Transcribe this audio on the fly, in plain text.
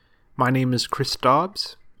My name is Chris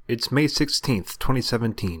Dobbs. It's May 16th,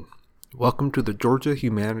 2017. Welcome to the Georgia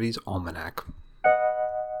Humanities Almanac.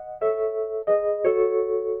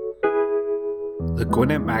 The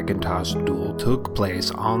Gwinnett-McIntosh duel took place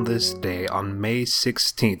on this day on May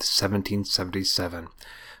 16th, 1777.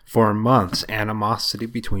 For months, animosity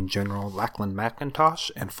between General Lackland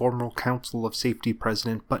McIntosh and former Council of Safety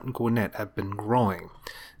President Button Gwinnett had been growing,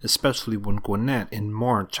 especially when Gwinnett in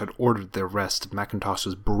March had ordered the arrest of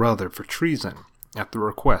McIntosh's brother for treason at the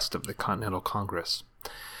request of the Continental Congress.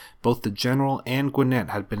 Both the general and Gwinnett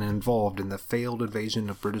had been involved in the failed invasion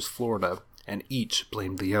of British Florida, and each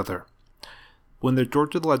blamed the other. When the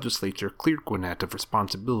Georgia legislature cleared Gwinnett of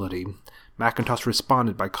responsibility, McIntosh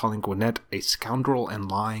responded by calling Gwinnett a scoundrel and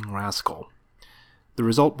lying rascal. The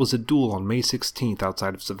result was a duel on May 16th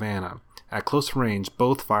outside of Savannah. At close range,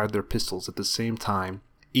 both fired their pistols at the same time,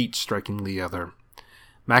 each striking the other.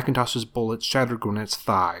 McIntosh's bullet shattered Gwinnett's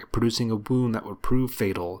thigh, producing a wound that would prove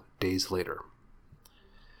fatal days later.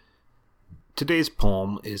 Today's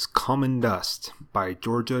poem is Common Dust by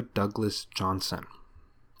Georgia Douglas Johnson.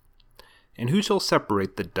 And who shall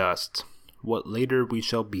separate the dust, what later we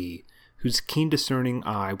shall be, whose keen discerning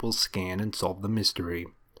eye will scan and solve the mystery?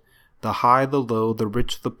 The high, the low, the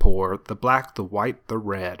rich, the poor, the black, the white, the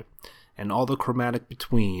red, and all the chromatic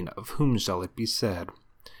between, of whom shall it be said?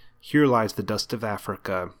 Here lies the dust of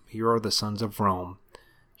Africa, here are the sons of Rome,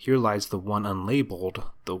 here lies the one unlabeled,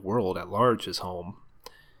 the world at large is home.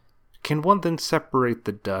 Can one then separate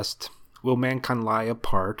the dust? Will mankind lie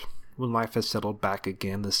apart, when life has settled back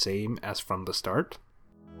again the same as from the start?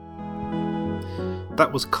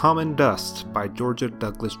 That was Common Dust by Georgia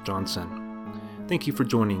Douglas Johnson. Thank you for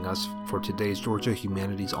joining us for today's Georgia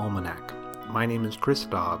Humanities Almanac. My name is Chris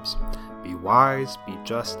Dobbs. Be wise, be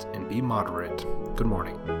just, and be moderate. Good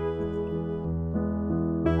morning.